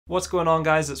What's going on,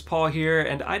 guys? It's Paul here,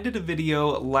 and I did a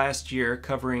video last year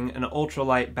covering an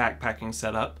ultralight backpacking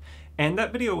setup, and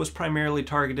that video was primarily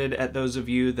targeted at those of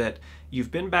you that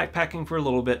you've been backpacking for a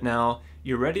little bit now,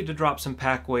 you're ready to drop some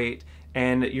pack weight,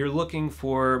 and you're looking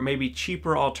for maybe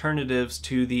cheaper alternatives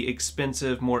to the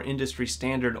expensive, more industry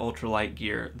standard ultralight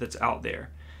gear that's out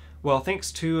there. Well,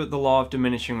 thanks to the law of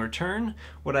diminishing return,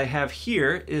 what I have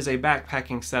here is a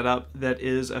backpacking setup that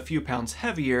is a few pounds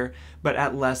heavier, but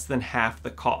at less than half the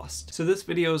cost. So this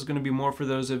video is going to be more for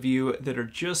those of you that are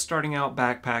just starting out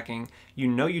backpacking. You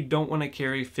know you don't want to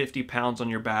carry 50 pounds on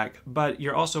your back, but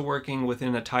you're also working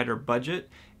within a tighter budget,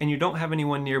 and you don't have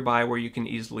anyone nearby where you can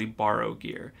easily borrow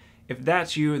gear. If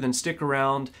that's you, then stick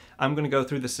around. I'm going to go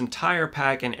through this entire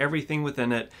pack and everything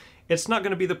within it. It's not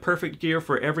going to be the perfect gear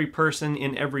for every person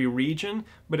in every region,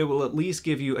 but it will at least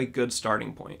give you a good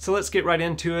starting point. So let's get right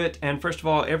into it. And first of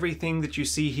all, everything that you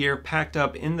see here packed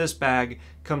up in this bag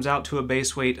comes out to a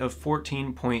base weight of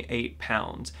 14.8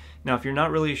 pounds. Now, if you're not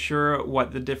really sure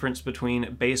what the difference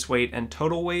between base weight and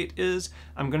total weight is,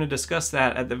 I'm going to discuss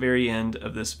that at the very end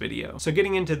of this video. So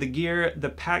getting into the gear, the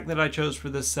pack that I chose for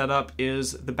this setup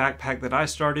is the backpack that I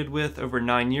started with over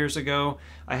 9 years ago.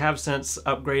 I have since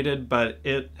upgraded, but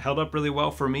it held up really well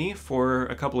for me for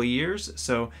a couple of years,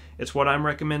 so it's what I'm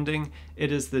recommending.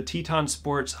 It is the Teton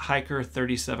Sports Hiker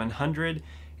 3700.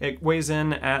 It weighs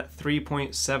in at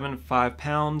 3.75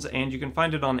 pounds, and you can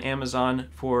find it on Amazon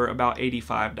for about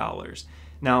 $85.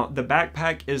 Now, the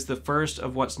backpack is the first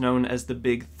of what's known as the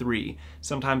Big Three.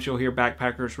 Sometimes you'll hear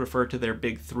backpackers refer to their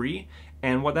Big Three,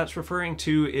 and what that's referring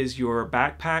to is your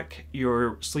backpack,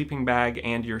 your sleeping bag,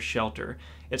 and your shelter.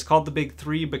 It's called the Big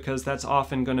Three because that's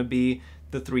often going to be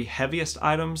the 3 heaviest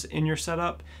items in your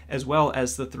setup, as well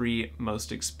as the 3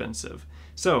 most expensive.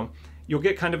 So, you'll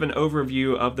get kind of an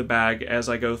overview of the bag as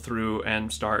I go through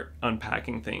and start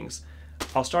unpacking things.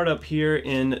 I'll start up here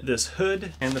in this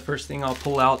hood, and the first thing I'll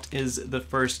pull out is the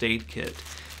first aid kit.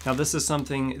 Now, this is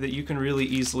something that you can really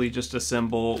easily just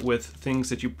assemble with things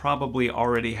that you probably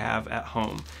already have at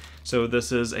home. So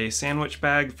this is a sandwich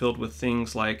bag filled with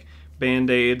things like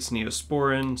Band-Aids,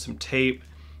 Neosporin, some tape,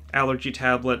 allergy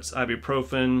tablets,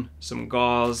 ibuprofen, some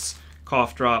gauze,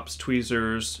 cough drops,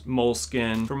 tweezers,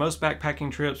 moleskin. For most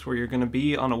backpacking trips where you're going to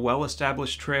be on a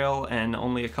well-established trail and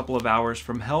only a couple of hours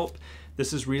from help,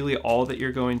 this is really all that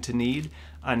you're going to need.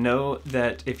 I know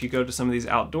that if you go to some of these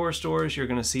outdoor stores, you're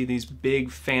going to see these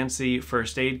big fancy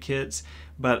first aid kits,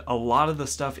 but a lot of the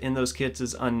stuff in those kits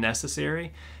is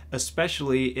unnecessary,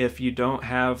 especially if you don't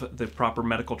have the proper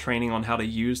medical training on how to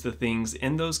use the things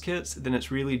in those kits. Then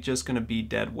it's really just going to be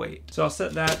dead weight. So I'll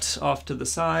set that off to the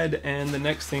side, and the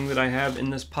next thing that I have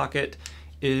in this pocket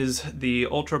is the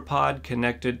UltraPod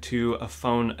connected to a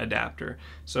phone adapter.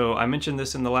 So I mentioned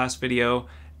this in the last video.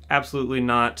 Absolutely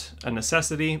not a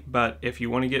necessity, but if you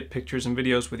want to get pictures and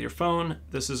videos with your phone,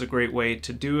 this is a great way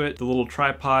to do it. The little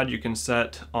tripod you can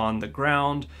set on the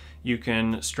ground. You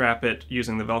can strap it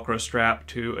using the Velcro strap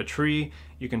to a tree.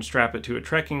 You can strap it to a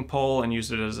trekking pole and use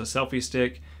it as a selfie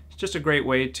stick. It's just a great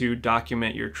way to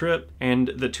document your trip. And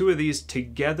the two of these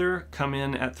together come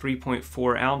in at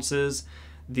 3.4 ounces.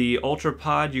 The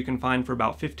UltraPod you can find for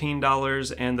about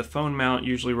 $15, and the phone mount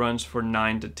usually runs for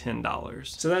 $9 to $10.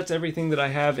 So that's everything that I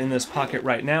have in this pocket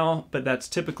right now, but that's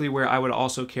typically where I would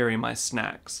also carry my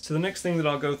snacks. So the next thing that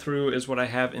I'll go through is what I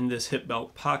have in this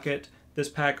Hipbelt Pocket. This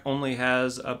pack only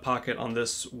has a pocket on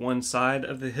this one side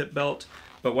of the hip belt,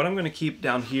 but what I'm going to keep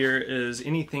down here is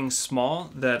anything small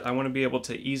that I want to be able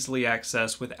to easily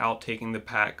access without taking the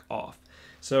pack off.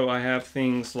 So I have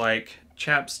things like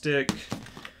chapstick,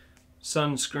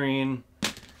 sunscreen,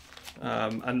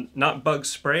 not bug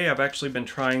spray. I've actually been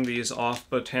trying these off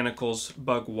Botanical's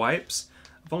bug wipes.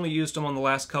 I've only used them on the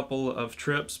last couple of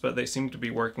trips, but they seem to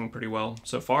be working pretty well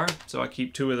so far. So I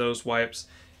keep 2 of those wipes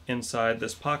inside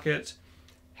this pocket.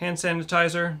 Hand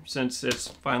sanitizer, since it's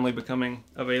finally becoming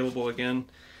available again,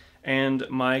 and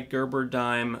my Gerber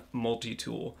Dime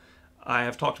multi-tool. I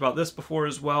have talked about this before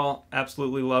as well.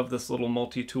 Absolutely love this little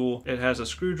multi-tool. It has a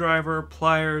screwdriver,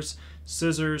 pliers,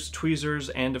 scissors, tweezers,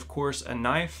 and of course a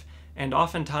knife, and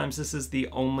oftentimes this is the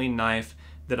only knife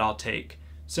that I'll take.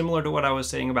 Similar to what I was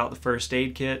saying about the first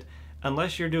aid kit,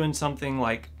 unless you're doing something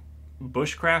like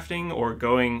bushcrafting or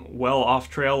going well off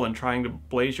trail and trying to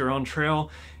blaze your own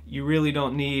trail, you really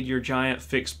don't need your giant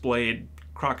fixed blade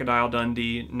Crocodile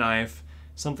Dundee knife.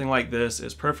 Something like this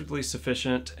is perfectly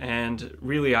sufficient, and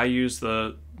really I use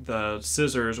the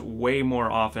scissors way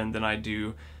more often than I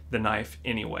do the knife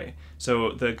anyway.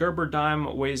 So the Gerber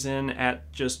Dime weighs in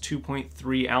at just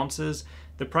 2.3 ounces.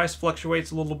 The price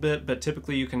fluctuates a little bit, but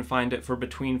typically you can find it for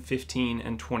between $15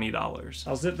 and $20.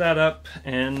 I'll zip that up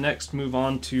and next move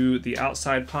on to the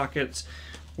outside pockets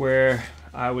where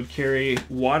I would carry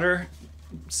water.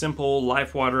 Simple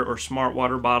Life Water or Smart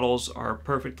Water bottles are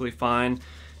perfectly fine.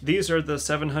 These are the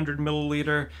 700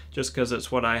 milliliter just because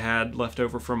it's what I had left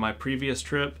over from my previous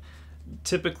trip.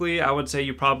 Typically, I would say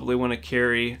you probably want to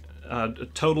carry a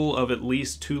total of at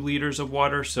least 2 liters of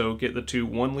water, so get the two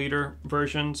 1 liter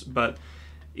versions, but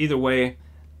either way,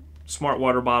 Smart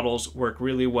Water bottles work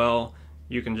really well.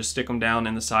 You can just stick them down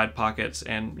in the side pockets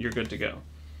and you're good to go.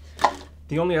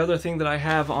 The only other thing that I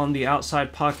have on the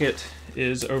outside pocket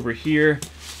is over here.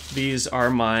 These are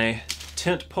my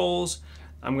tent poles.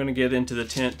 I'm going to get into the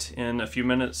tent in a few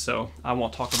minutes, so I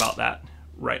won't talk about that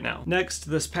right now. Next,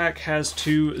 this pack has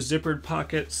 2 zippered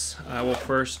pockets. I will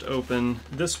first open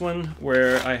this one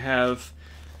where I have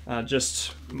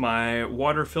just my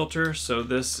water filter. So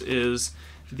this is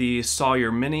the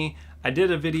Sawyer Mini. I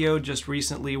did a video just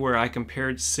recently where I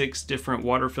compared 6 different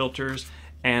water filters,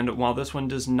 and while this one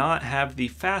does not have the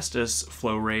fastest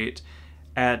flow rate,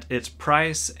 at its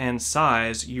price and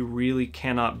size, you really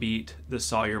cannot beat the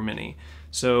Sawyer Mini.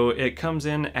 So it comes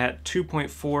in at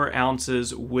 2.4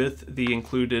 ounces with the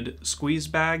included squeeze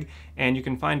bag, and you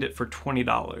can find it for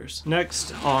 $20.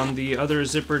 Next, on the other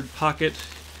zippered pocket,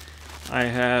 I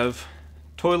have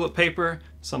toilet paper,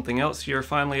 something else you're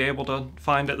finally able to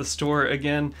find at the store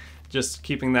again, just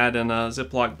keeping that in a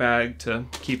Ziploc bag to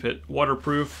keep it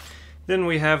waterproof. Then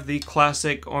we have the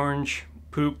classic orange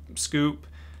poop scoop,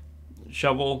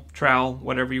 shovel, trowel,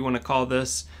 whatever you want to call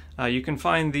this. You can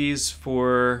find these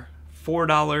for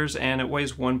 $4 and it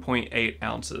weighs 1.8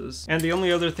 ounces. And the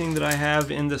only other thing that I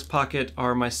have in this pocket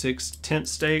are my 6 tent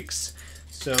stakes.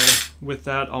 So with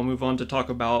that, I'll move on to talk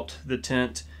about the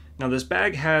tent. Now this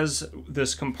bag has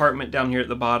this compartment down here at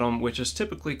the bottom, which is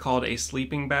typically called a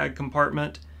sleeping bag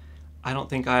compartment. I don't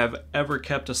think I have ever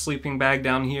kept a sleeping bag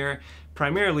down here,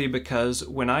 primarily because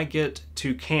when I get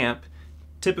to camp,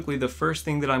 typically the first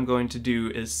thing that I'm going to do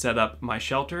is set up my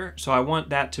shelter. So I want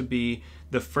that to be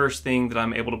the first thing that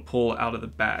I'm able to pull out of the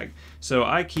bag. So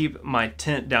I keep my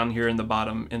tent down here in the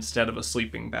bottom instead of a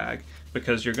sleeping bag,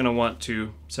 because you're gonna want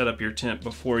to set up your tent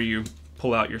before you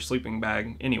pull out your sleeping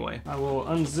bag anyway. I will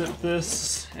unzip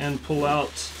this and pull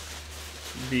out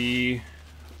the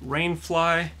rain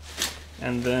fly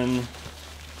and then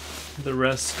the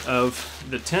rest of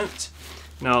the tent.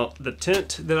 Now, the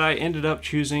tent that I ended up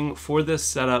choosing for this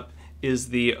setup is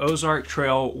the Ozark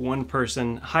Trail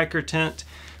one-person hiker tent,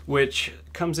 which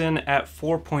comes in at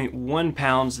 4.1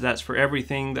 pounds. That's for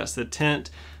everything. That's the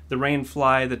tent, the rain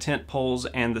fly, the tent poles,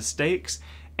 and the stakes.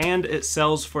 And it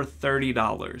sells for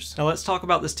 $30. Now let's talk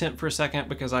about this tent for a second,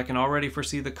 because I can already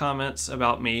foresee the comments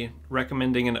about me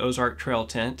recommending an Ozark Trail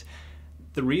tent.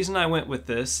 The reason I went with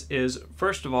this is,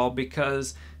 first of all,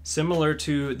 because similar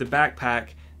to the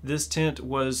backpack, this tent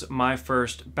was my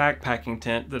first backpacking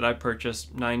tent that I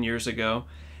purchased 9 years ago.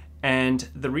 And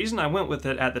the reason I went with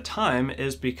it at the time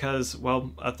is because,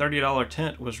 well, a $30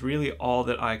 tent was really all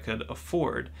that I could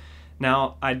afford.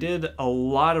 Now, I did a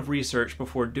lot of research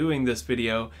before doing this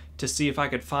video to see if I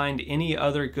could find any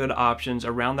other good options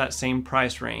around that same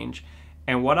price range.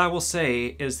 And what I will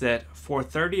say is that for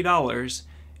 $30,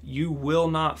 you will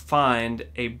not find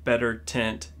a better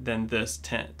tent than this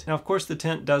tent. Now, of course, the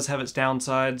tent does have its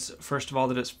downsides. First of all,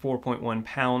 that it's 4.1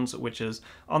 pounds, which is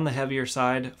on the heavier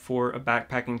side for a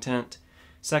backpacking tent.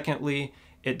 Secondly,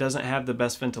 it doesn't have the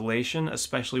best ventilation,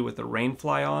 especially with the rain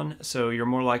fly on, so you're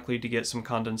more likely to get some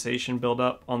condensation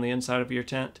buildup on the inside of your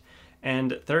tent.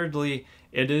 And thirdly,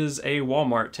 it is a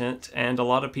Walmart tent, and a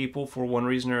lot of people, for one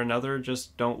reason or another,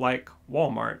 just don't like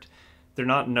Walmart. They're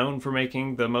not known for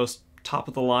making the most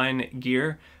top-of-the-line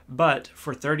gear, but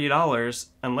for $30,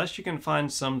 unless you can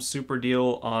find some super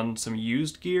deal on some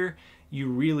used gear, you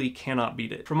really cannot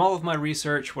beat it. From all of my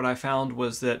research, what I found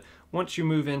was that once you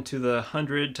move into the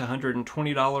 $100 to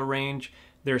 $120 range,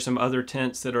 there are some other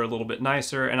tents that are a little bit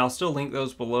nicer, and I'll still link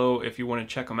those below if you want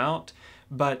to check them out.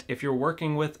 But if you're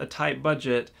working with a tight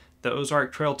budget, the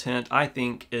Ozark Trail tent, I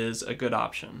think, is a good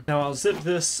option. Now I'll zip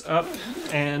this up,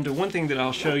 and one thing that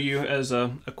I'll show you as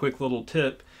a quick little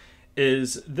tip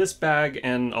is this bag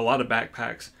and a lot of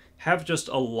backpacks have just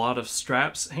a lot of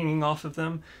straps hanging off of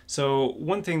them. So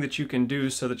one thing that you can do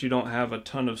so that you don't have a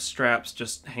ton of straps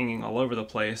just hanging all over the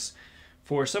place,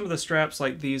 for some of the straps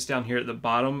like these down here at the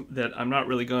bottom that I'm not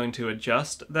really going to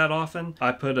adjust that often,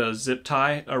 I put a zip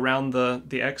tie around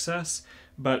the excess.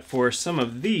 But for some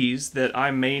of these that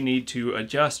I may need to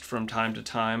adjust from time to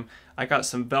time, I got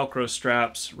some Velcro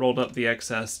straps, rolled up the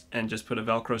excess, and just put a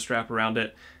Velcro strap around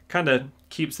it. Kind of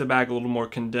keeps the bag a little more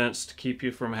condensed to keep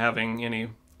you from having any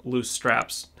loose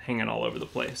straps hanging all over the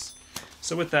place.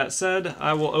 So with that said,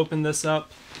 I will open this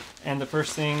up, and the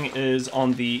first thing is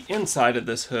on the inside of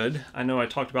this hood. I know I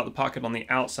talked about the pocket on the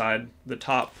outside, the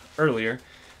top, earlier.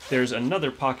 There's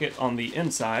another pocket on the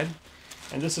inside,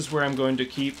 and this is where I'm going to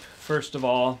keep, first of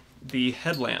all, the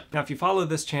headlamp. Now if you follow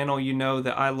this channel, you know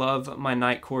that I love my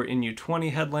Nitecore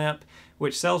NU20 headlamp,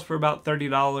 which sells for about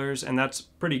 $30, and that's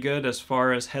pretty good as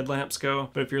far as headlamps go.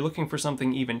 But if you're looking for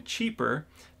something even cheaper,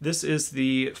 this is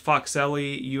the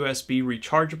Foxelli USB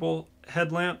rechargeable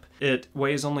headlamp. It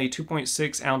weighs only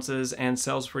 2.6 ounces and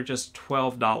sells for just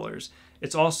 $12.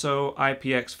 It's also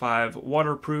IPX5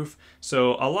 waterproof,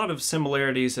 so a lot of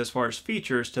similarities as far as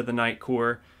features to the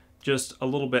Nitecore, just a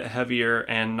little bit heavier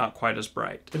and not quite as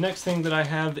bright. The next thing that I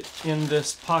have in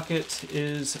this pocket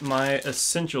is my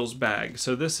essentials bag.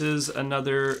 So this is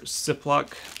another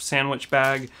Ziploc sandwich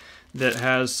bag that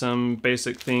has some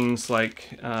basic things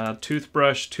like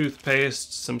toothbrush,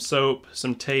 toothpaste, some soap,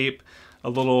 some tape, a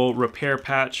little repair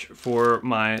patch for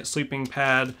my sleeping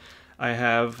pad. I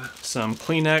have some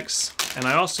Kleenex, and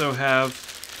I also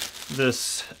have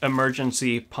this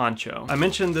emergency poncho. I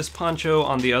mentioned this poncho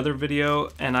on the other video,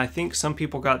 and I think some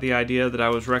people got the idea that I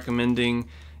was recommending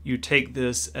you take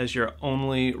this as your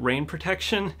only rain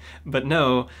protection, but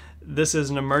no, this is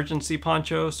an emergency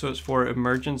poncho, so it's for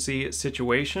emergency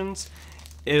situations.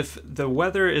 If the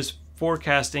weather is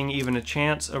forecasting even a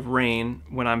chance of rain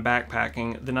when I'm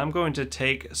backpacking, then I'm going to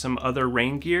take some other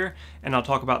rain gear, and I'll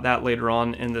talk about that later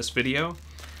on in this video.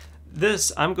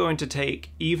 This I'm going to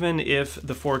take even if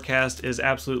the forecast is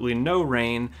absolutely no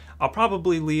rain. I'll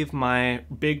probably leave my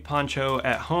big poncho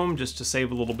at home just to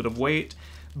save a little bit of weight,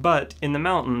 but in the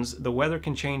mountains the weather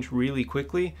can change really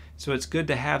quickly, so it's good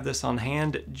to have this on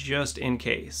hand just in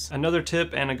case. Another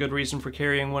tip and a good reason for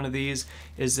carrying one of these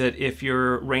is that if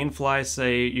your rain fly,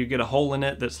 say you get a hole in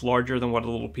it that's larger than what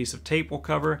a little piece of tape will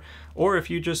cover, or if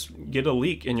you just get a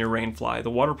leak in your rain fly,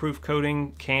 the waterproof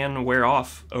coating can wear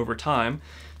off over time.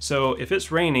 So if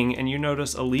it's raining and you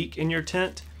notice a leak in your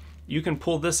tent, you can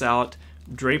pull this out,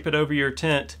 drape it over your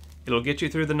tent, it'll get you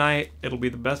through the night, it'll be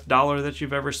the best dollar that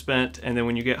you've ever spent, and then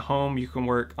when you get home you can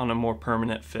work on a more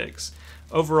permanent fix.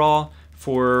 Overall,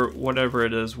 for whatever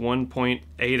it is,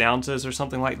 1.8 ounces or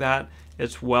something like that,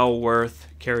 it's well worth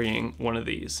carrying one of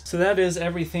these. So that is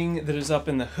everything that is up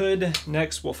in the hood.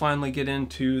 Next we'll finally get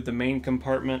into the main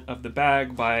compartment of the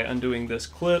bag by undoing this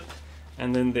clip.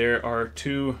 And then there are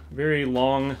two very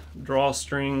long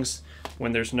drawstrings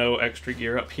when there's no extra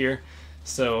gear up here.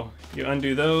 So you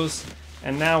undo those,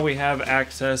 and now we have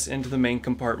access into the main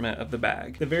compartment of the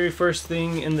bag. The very first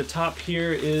thing in the top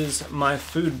here is my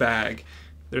food bag.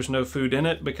 There's no food in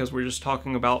it because we're just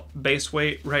talking about base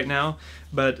weight right now,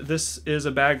 but this is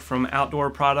a bag from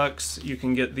Outdoor Products. You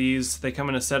can get these, they come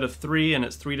in a set of 3 and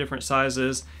it's 3 different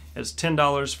sizes. It's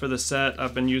 $10 for the set.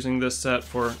 I've been using this set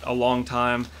for a long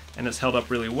time and it's held up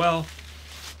really well.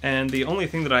 And the only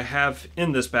thing that I have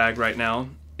in this bag right now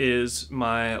is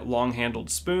my long-handled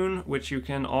spoon, which you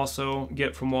can also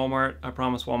get from Walmart. I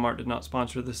promise Walmart did not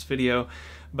sponsor this video,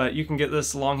 but you can get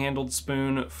this long-handled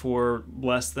spoon for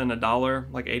less than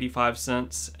 $1, like 85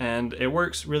 cents, and it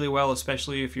works really well,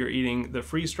 especially if you're eating the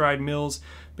freeze-dried meals,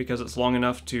 because it's long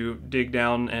enough to dig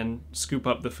down and scoop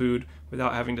up the food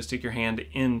without having to stick your hand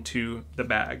into the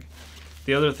bag.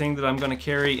 The other thing that I'm going to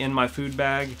carry in my food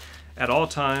bag at all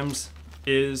times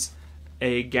is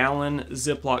a gallon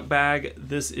Ziploc bag.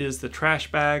 This is the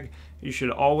trash bag. You should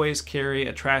always carry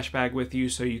a trash bag with you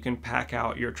so you can pack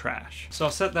out your trash. So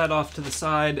I'll set that off to the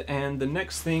side, and the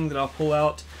next thing that I'll pull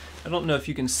out, I don't know if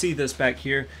you can see this back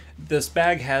here, this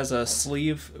bag has a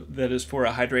sleeve that is for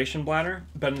a hydration bladder,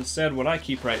 but instead what I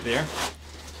keep right there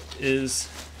is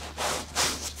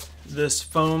this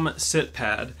foam sit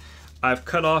pad. I've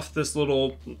cut off this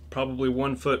little probably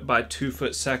 1 foot by 2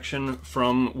 foot section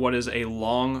from what is a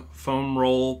long foam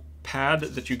roll pad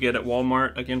that you get at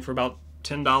Walmart, again for about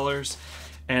 $10.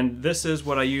 And this is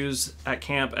what I use at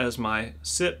camp as my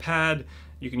sit pad.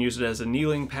 You can use it as a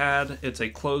kneeling pad. It's a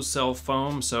closed cell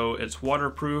foam, so it's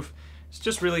waterproof. It's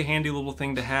just really handy little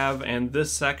thing to have, and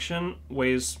this section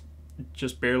weighs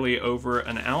just barely over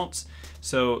an ounce,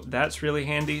 so that's really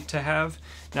handy to have.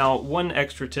 Now, one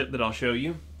extra tip that I'll show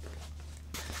you.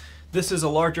 This is a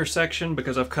larger section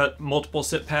because I've cut multiple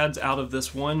sit pads out of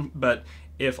this one, but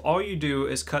if all you do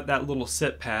is cut that little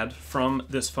sit pad from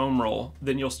this foam roll,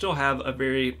 then you'll still have a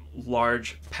very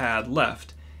large pad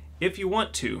left. If you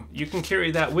want to, you can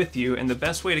carry that with you, and the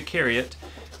best way to carry it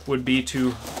would be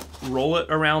to roll it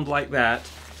around like that.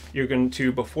 You're going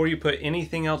to, before you put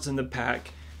anything else in the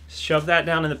pack, shove that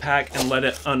down in the pack and let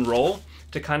it unroll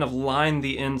to kind of line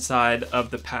the inside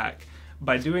of the pack.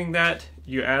 By doing that,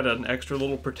 you add an extra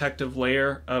little protective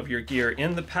layer of your gear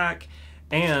in the pack,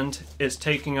 and it's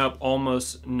taking up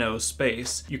almost no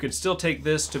space. You could still take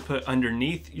this to put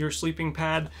underneath your sleeping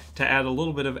pad to add a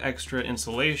little bit of extra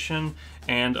insulation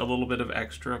and a little bit of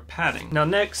extra padding. Now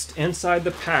next, inside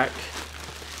the pack,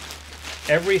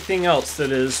 everything else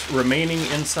that is remaining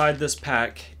inside this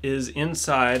pack is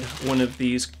inside one of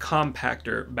these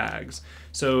compactor bags.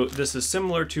 So this is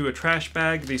similar to a trash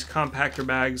bag. These compactor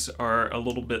bags are a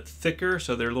little bit thicker,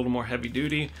 so they're a little more heavy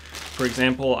duty. For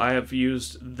example, I have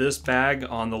used this bag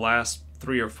on the last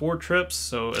 3 or 4 trips,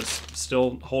 so it's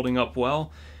still holding up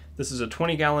well. This is a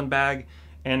 20-gallon bag,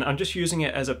 and I'm just using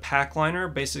it as a pack liner.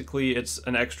 Basically, it's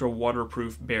an extra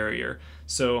waterproof barrier.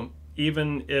 So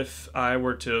even if I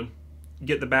were to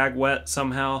get the bag wet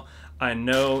somehow, I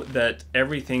know that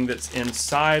everything that's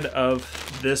inside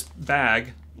of this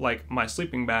bag, like my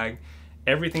sleeping bag,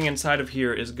 everything inside of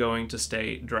here is going to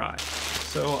stay dry.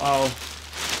 So I'll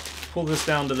pull this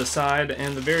down to the side,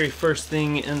 and the very first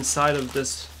thing inside of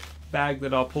this bag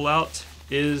that I'll pull out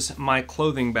is my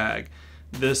clothing bag.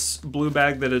 This blue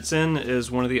bag that it's in is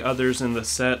one of the others in the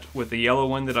set with the yellow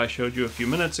one that I showed you a few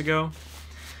minutes ago.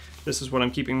 This is what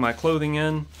I'm keeping my clothing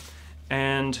in.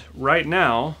 And right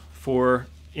now, for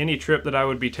any trip that I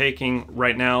would be taking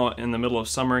right now in the middle of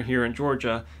summer here in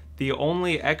Georgia, the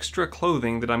only extra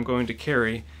clothing that I'm going to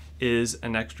carry is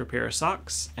an extra pair of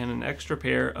socks and an extra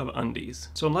pair of undies.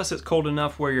 So unless it's cold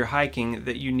enough where you're hiking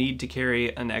that you need to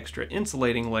carry an extra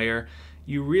insulating layer,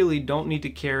 you really don't need to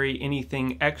carry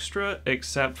anything extra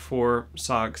except for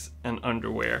socks and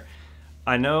underwear.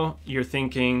 I know you're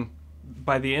thinking,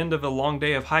 by the end of a long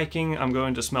day of hiking, I'm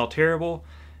going to smell terrible.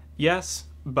 Yes,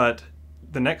 but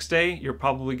the next day you're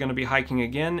probably going to be hiking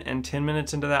again, and 10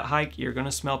 minutes into that hike you're going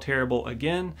to smell terrible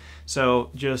again.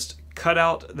 So just cut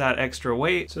out that extra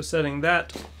weight. So setting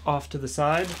that off to the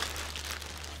side,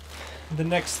 the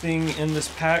next thing in this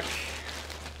pack,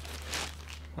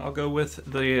 I'll go with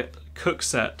the cook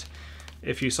set.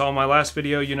 If you saw my last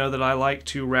video, you know that I like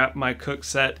to wrap my cook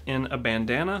set in a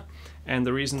bandana, and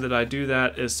the reason that I do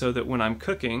that is so that when I'm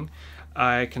cooking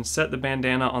I can set the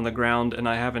bandana on the ground and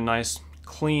I have a nice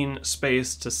clean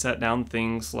space to set down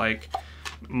things like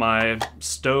my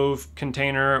stove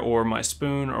container or my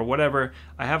spoon or whatever.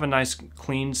 I have a nice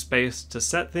clean space to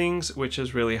set things, which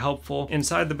is really helpful.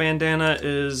 Inside the bandana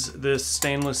is this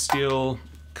stainless steel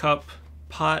cup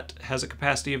pot, has a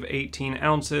capacity of 18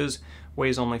 ounces,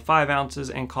 weighs only 5 ounces,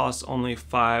 and costs only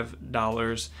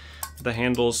 $5. The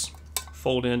handles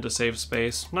fold in to save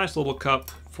space. Nice little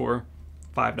cup for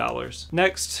 $5.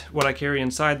 Next, what I carry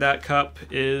inside that cup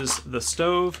is the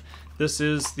stove. This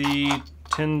is the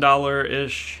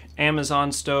 $10-ish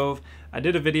Amazon stove. I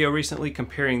did a video recently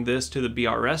comparing this to the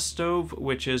BRS stove,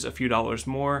 which is a few dollars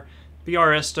more.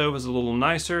 BRS stove is a little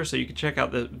nicer, so you can check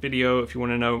out the video if you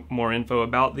want to know more info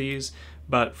about these.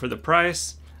 But for the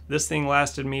price, this thing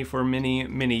lasted me for many,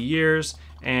 many years,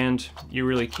 and you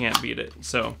really can't beat it.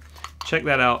 So check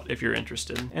that out if you're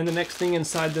interested. And the next thing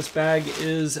inside this bag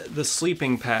is the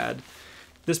sleeping pad.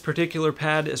 This particular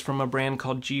pad is from a brand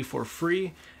called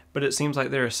G4Free, but it seems like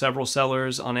there are several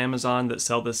sellers on Amazon that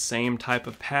sell this same type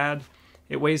of pad.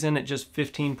 It weighs in at just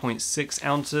 15.6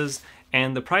 ounces,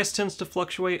 and the price tends to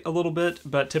fluctuate a little bit,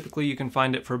 but typically you can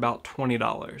find it for about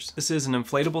 $20. This is an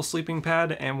inflatable sleeping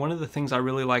pad, and one of the things I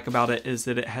really like about it is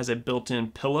that it has a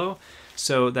built-in pillow.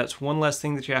 So that's one less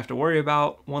thing that you have to worry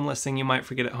about, one less thing you might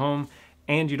forget at home,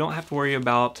 and you don't have to worry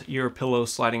about your pillow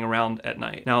sliding around at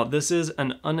night. Now, this is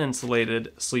an uninsulated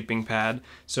sleeping pad,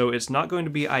 so it's not going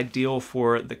to be ideal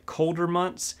for the colder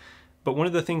months, but one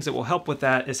of the things that will help with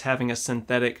that is having a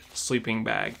synthetic sleeping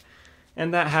bag.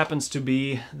 And that happens to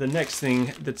be the next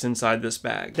thing that's inside this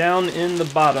bag. Down in the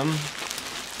bottom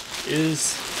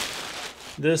is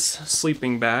this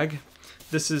sleeping bag.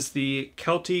 This is the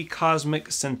Kelty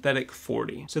Cosmic Synthetic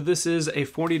 40. So this is a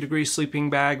 40-degree sleeping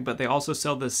bag, but they also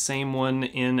sell the same one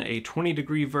in a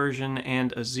 20-degree version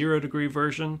and a 0-degree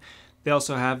version. They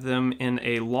also have them in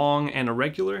a long and a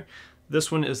regular.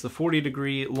 This one is the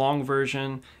 40-degree long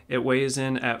version. It weighs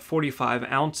in at 45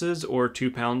 ounces or 2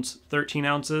 pounds, 13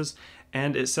 ounces,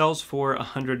 and it sells for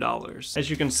 $100. As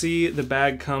you can see, the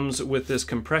bag comes with this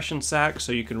compression sack,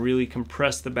 so you can really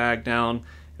compress the bag down.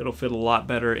 It'll fit a lot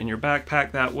better in your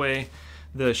backpack that way.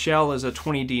 The shell is a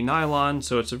 20D nylon,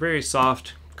 so it's a very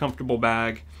soft, comfortable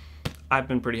bag. I've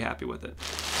been pretty happy with it.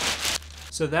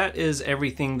 So that is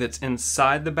everything that's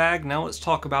inside the bag. Now let's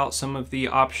talk about some of the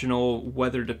optional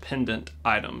weather-dependent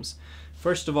items.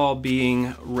 First of all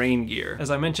being rain gear. As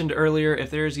I mentioned earlier,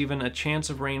 if there's even a chance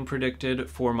of rain predicted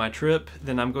for my trip,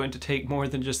 then I'm going to take more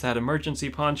than just that emergency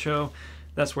poncho.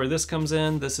 That's where this comes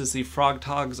in. This is the Frog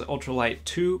Togs Ultralight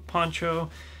 2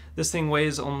 poncho. This thing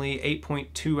weighs only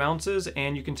 8.2 ounces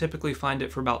and you can typically find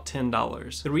it for about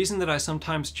 $10. The reason that I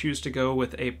sometimes choose to go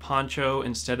with a poncho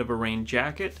instead of a rain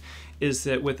jacket is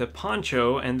that with a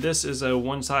poncho, and this is a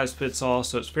one size fits all,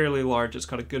 so it's fairly large, it's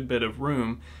got a good bit of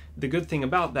room. The good thing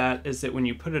about that is that when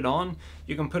you put it on,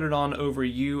 you can put it on over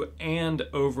you and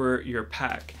over your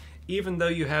pack. Even though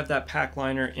you have that pack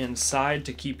liner inside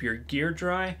to keep your gear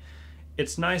dry,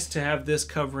 it's nice to have this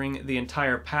covering the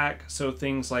entire pack so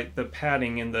things like the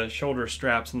padding and the shoulder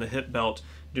straps and the hip belt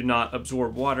do not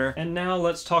absorb water. And now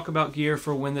let's talk about gear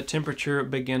for when the temperature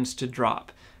begins to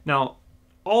drop. Now,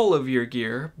 all of your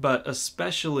gear, but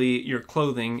especially your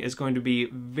clothing, is going to be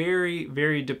very,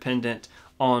 very dependent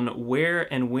on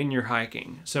where and when you're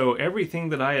hiking. So everything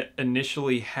that I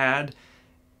initially had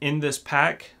in this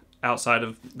pack, outside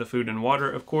of the food and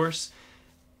water, of course,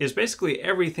 is basically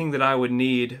everything that I would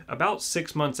need about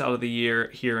 6 months out of the year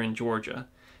here in Georgia.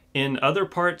 In other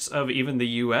parts of even the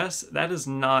US, that is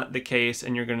not the case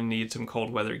and you're going to need some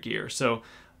cold weather gear. So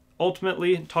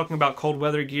ultimately, talking about cold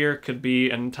weather gear could be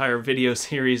an entire video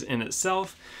series in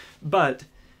itself, but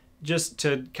just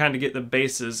to kind of get the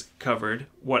bases covered,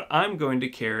 what I'm going to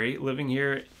carry living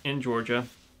here in Georgia,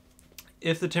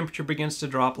 if the temperature begins to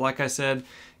drop, like I said,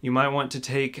 you might want to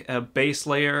take a base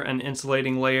layer, an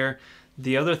insulating layer.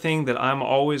 The other thing that I'm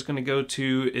always going to go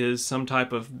to is some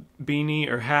type of beanie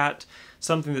or hat,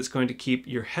 something that's going to keep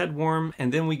your head warm,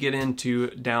 and then we get into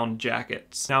down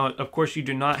jackets. Now, of course, you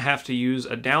do not have to use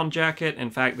a down jacket. In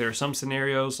fact, there are some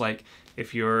scenarios, like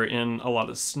if you're in a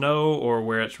lot of snow or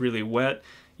where it's really wet,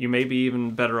 you may be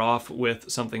even better off with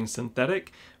something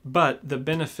synthetic, but the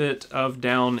benefit of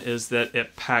down is that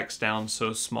it packs down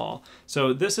so small.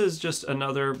 So this is just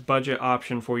another budget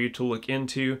option for you to look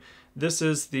into. This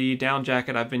is the down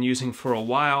jacket I've been using for a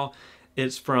while.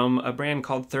 It's from a brand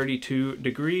called 32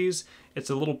 Degrees. It's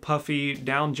a little puffy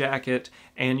down jacket,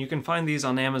 and you can find these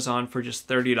on Amazon for just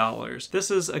 $30.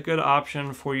 This is a good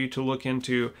option for you to look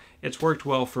into. It's worked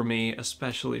well for me,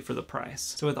 especially for the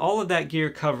price. So with all of that gear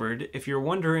covered, if you're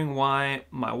wondering why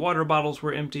my water bottles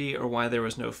were empty or why there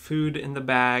was no food in the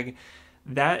bag,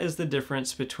 that is the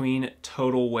difference between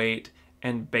total weight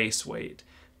and base weight.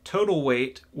 Total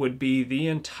weight would be the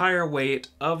entire weight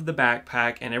of the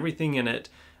backpack and everything in it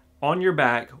on your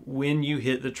back when you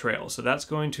hit the trail. So that's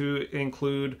going to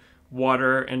include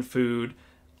water and food,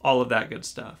 all of that good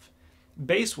stuff.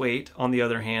 Base weight, on the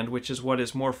other hand, which is what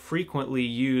is more frequently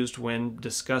used when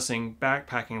discussing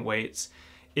backpacking weights,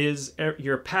 is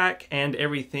your pack and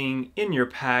everything in your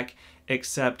pack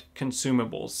except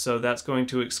consumables. So that's going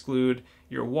to exclude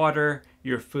your water,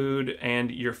 your food, and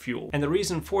your fuel. And the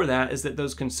reason for that is that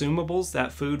those consumables,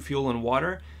 that food, fuel, and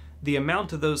water, the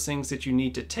amount of those things that you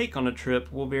need to take on a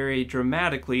trip will vary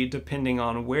dramatically depending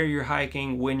on where you're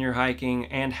hiking, when you're hiking,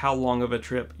 and how long of a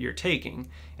trip you're taking.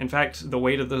 In fact, the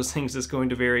weight of those things is going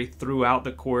to vary throughout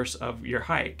the course of your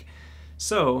hike.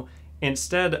 So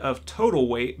instead of total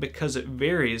weight, because it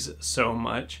varies so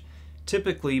much,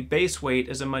 typically base weight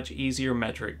is a much easier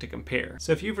metric to compare.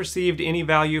 So if you've received any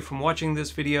value from watching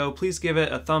this video, please give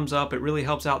it a thumbs up. It really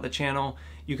helps out the channel.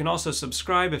 You can also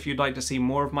subscribe if you'd like to see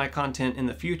more of my content in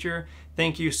the future.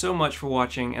 Thank you so much for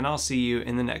watching, and I'll see you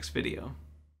in the next video.